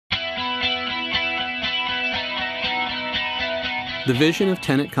The vision of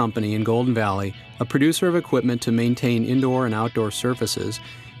Tennant Company in Golden Valley, a producer of equipment to maintain indoor and outdoor surfaces,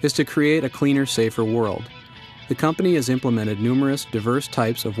 is to create a cleaner, safer world. The company has implemented numerous diverse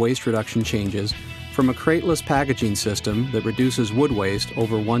types of waste reduction changes, from a crateless packaging system that reduces wood waste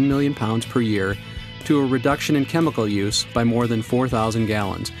over 1 million pounds per year to a reduction in chemical use by more than 4,000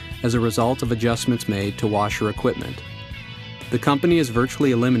 gallons as a result of adjustments made to washer equipment. The company has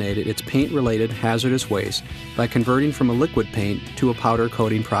virtually eliminated its paint-related hazardous waste by converting from a liquid paint to a powder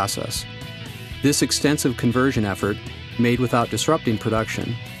coating process. This extensive conversion effort, made without disrupting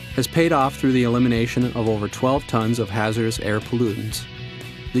production, has paid off through the elimination of over 12 tons of hazardous air pollutants.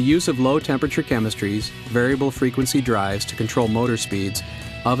 The use of low-temperature chemistries, variable frequency drives to control motor speeds,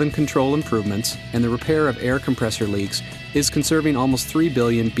 oven control improvements, and the repair of air compressor leaks is conserving almost 3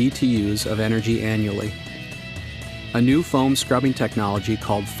 billion BTUs of energy annually. A new foam scrubbing technology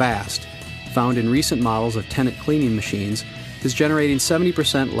called FAST, found in recent models of Tennant cleaning machines, is generating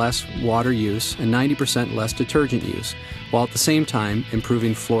 70% less water use and 90% less detergent use, while at the same time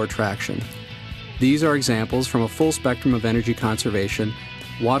improving floor traction. These are examples from a full spectrum of energy conservation,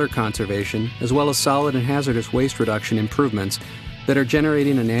 water conservation, as well as solid and hazardous waste reduction improvements that are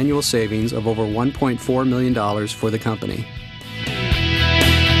generating an annual savings of over $1.4 million for the company.